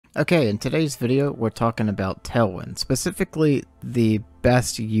Okay, in today's video, we're talking about Tailwind, specifically the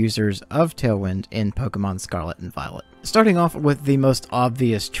best users of Tailwind in Pokemon Scarlet and Violet. Starting off with the most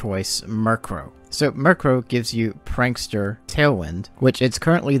obvious choice, Murkrow. So Murkrow gives you Prankster Tailwind, which it's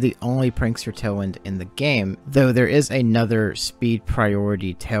currently the only Prankster Tailwind in the game, though there is another speed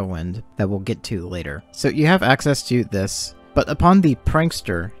priority Tailwind that we'll get to later. So you have access to this. But upon the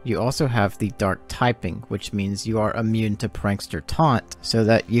Prankster, you also have the Dark typing, which means you are immune to Prankster Taunt, so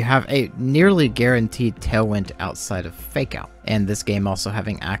that you have a nearly guaranteed Tailwind outside of Fake Out. And this game also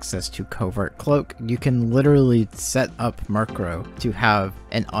having access to Covert Cloak, you can literally set up Murkrow to have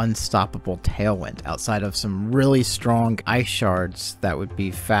an unstoppable Tailwind outside of some really strong Ice Shards that would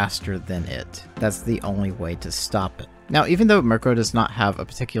be faster than it. That's the only way to stop it. Now, even though Murkrow does not have a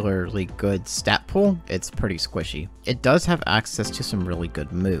particularly good stat pool, it's pretty squishy. It does have access to some really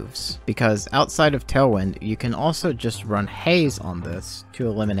good moves, because outside of Tailwind, you can also just run Haze on this to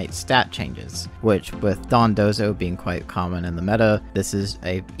eliminate stat changes, which with Dondozo being quite common in the meta, this is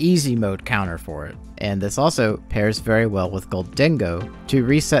a easy mode counter for it. And this also pairs very well with Goldingo to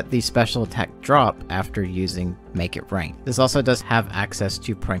reset the special attack drop after using Make It Rain. This also does have access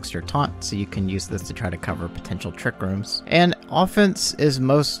to Prankster Taunt, so you can use this to try to cover potential trick rooms. And offense is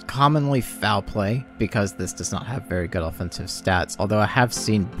most commonly Foul Play, because this does not have very good offensive stats, although I have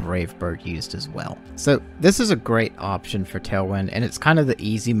seen Brave Bird used as well. So this is a great option for Tailwind, and it's kind of the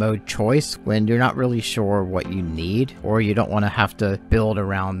easy mode choice when you're not really sure what you need, or you don't want to have to build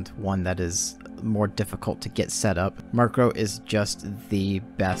around one that is more difficult to get set up. Murkrow is just the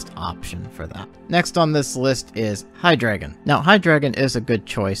best option for that. Next on this list is Hydreigon. Now, Hydreigon is a good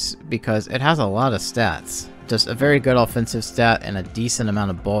choice because it has a lot of stats. Just a very good offensive stat and a decent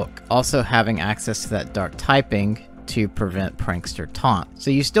amount of bulk. Also having access to that Dark typing to prevent Prankster Taunt. So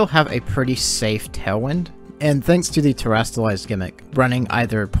you still have a pretty safe Tailwind. And thanks to the Terastallized gimmick, running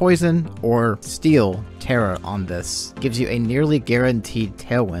either Poison or Steel Terra on this gives you a nearly guaranteed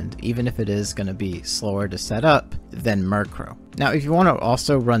Tailwind, even if it is going to be slower to set up than Murkrow. Now, if you want to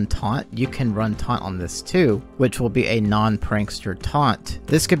also run Taunt, you can run Taunt on this too, which will be a non-Prankster Taunt.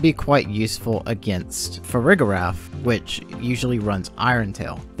 This could be quite useful against Farigiraf, which usually runs Iron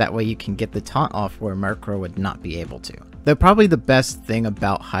Tail. That way you can get the Taunt off where Murkrow would not be able to. Though probably the best thing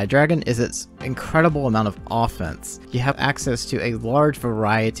about Hydreigon is its incredible amount of offense. You have access to a large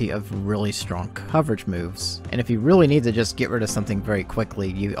variety of really strong coverage moves, and if you really need to just get rid of something very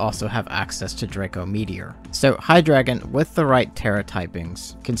quickly, you also have access to Draco Meteor. So Hydreigon, with the right Terra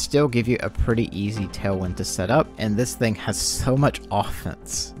typings, can still give you a pretty easy Tailwind to set up, and this thing has so much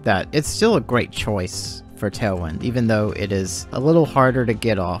offense that it's still a great choice for Tailwind, even though it is a little harder to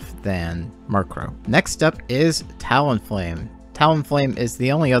get off than Murkrow. Next up is Talonflame. Talonflame is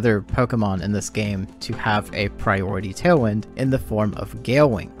the only other Pokemon in this game to have a priority Tailwind in the form of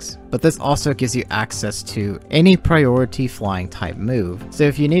Gale Wings. But this also gives you access to any priority flying type move. So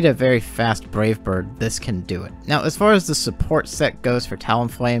if you need a very fast Brave Bird, this can do it. Now, as far as the support set goes for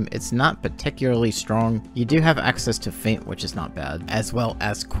Talonflame, it's not particularly strong. You do have access to Feint, which is not bad, as well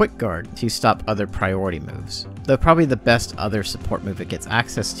as Quick Guard to stop other priority moves. Though probably the best other support move it gets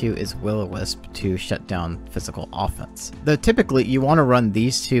access to is Will-O-Wisp to shut down physical offense. Though typically you want to run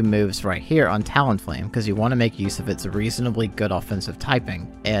these two moves right here on Talonflame because you want to make use of its reasonably good offensive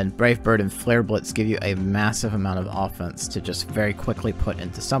typing, and Brave Bird and Flare Blitz give you a massive amount of offense to just very quickly put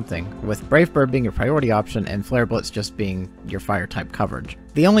into something, with Brave Bird being your priority option and Flare Blitz just being your fire type coverage.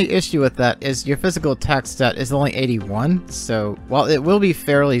 The only issue with that is your physical attack stat is only 81, so while it will be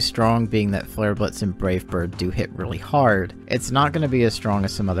fairly strong being that Flare Blitz and Brave Bird do hit really hard, it's not going to be as strong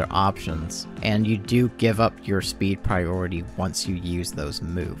as some other options, and you do give up your speed priority once you use those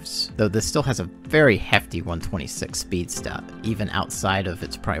moves. Though this still has a very hefty 126 speed stat, even outside of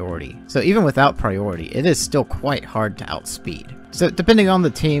its priority. So even without priority, it is still quite hard to outspeed. So depending on the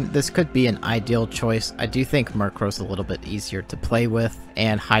team, this could be an ideal choice. I do think Murkrow's a little bit easier to play with,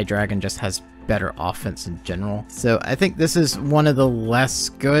 and Hydreigon just has better offense in general. So I think this is one of the less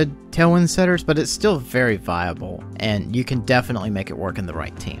good Tailwind setters, but it's still very viable, and you can definitely make it work in the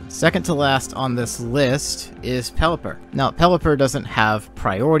right team. Second to last on this list is Pelipper. Now, Pelipper doesn't have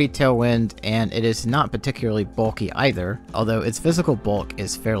priority Tailwind, and it is not particularly bulky either, although its physical bulk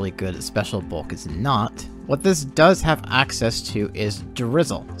is fairly good, its special bulk is not. What this does have access to is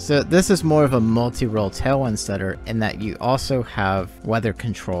Drizzle. So this is more of a multi-role Tailwind setter in that you also have weather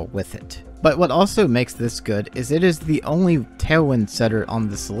control with it. But what also makes this good is it is the only Tailwind setter on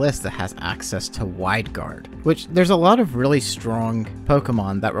this list that has access to Wide Guard, which there's a lot of really strong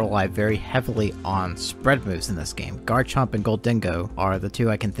Pokemon that rely very heavily on spread moves in this game. Garchomp and Goldingo are the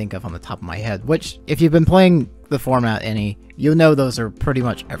two I can think of on the top of my head, which if you've been playing the format any, you'll know those are pretty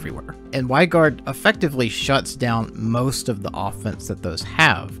much everywhere. And Wide Guard effectively shuts down most of the offense that those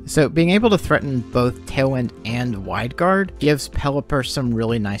have. So being able to threaten both Tailwind and Wide Guard gives Pelipper some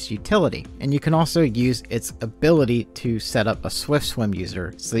really nice utility. And you can also use its ability to set up a Swift Swim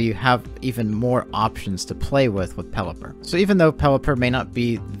user, so you have even more options to play with Pelipper. So even though Pelipper may not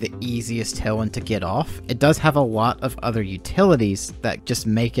be the easiest Tailwind to get off, it does have a lot of other utilities that just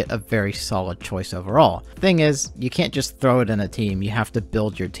make it a very solid choice overall. Thing is, you can't just throw it in a team, you have to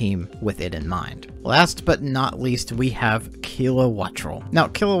build your team with it in mind. Last but not least, we have Kilowattrel. Now,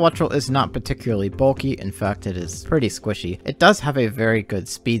 Kilowattrel is not particularly bulky, in fact it is pretty squishy. It does have a very good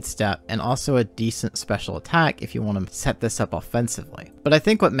speed stat and also a decent special attack if you want to set this up offensively. But I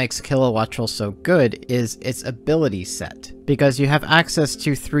think what makes Kilowattrel so good is its ability set, because you have access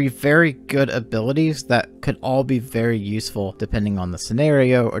to 3 very good abilities that could all be very useful depending on the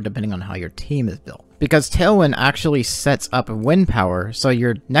scenario or depending on how your team is built. Because Tailwind actually sets up wind power, so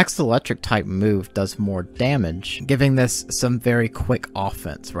your next electric type move does more damage, giving this some very quick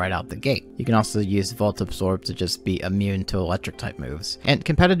offense right out the gate. You can also use Volt Absorb to just be immune to electric type moves. And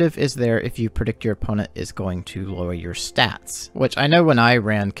competitive is there if you predict your opponent is going to lower your stats, which I know when I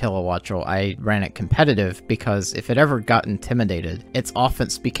ran Kilowattrel, I ran it competitive because if it ever got intimidated, its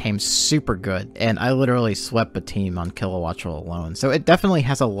offense became super good, and I literally swept a team on Kilowattrel alone, so it definitely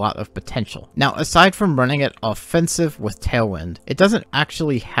has a lot of potential. Now, aside from running it offensive with Tailwind, it doesn't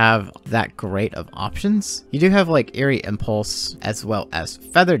actually have that great of options. You do have like Eerie Impulse as well as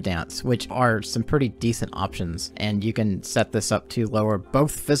Feather Dance, which are some pretty decent options, and you can set this up to lower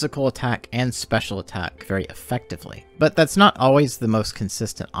both physical attack and special attack very effectively. But that's not always the most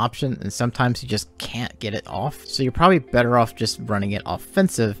consistent option, and sometimes you just can't get it off, so you're probably better off just running it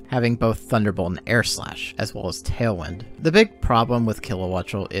offensive, having both Thunderbolt and Air Slash, as well as Tailwind. The big problem with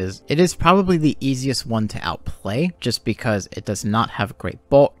Kilowattrel is it is probably the easiest one to outplay, just because it does not have great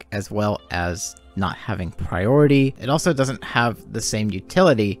bulk as well as not having priority. It also doesn't have the same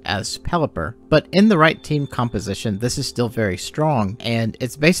utility as Pelipper, but in the right team composition, this is still very strong, and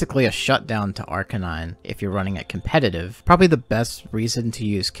it's basically a shutdown to Arcanine if you're running it competitive. Probably the best reason to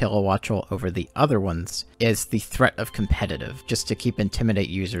use Kilowattrel over the other ones is the threat of competitive, just to keep Intimidate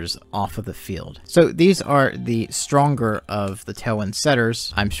users off of the field. So these are the stronger of the Tailwind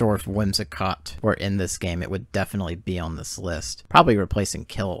setters. I'm sure if Whimsicott were in this game, it would definitely be on this list, probably replacing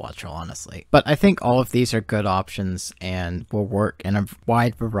Kilowattrel, honestly. But I think all of these are good options and will work in a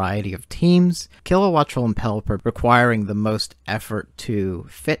wide variety of teams. Kilowattrel and Pelipper requiring the most effort to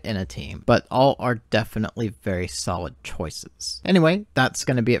fit in a team, but all are definitely very solid choices. Anyway, that's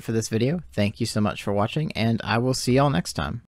going to be it for this video. Thank you so much for watching, and I will see y'all next time.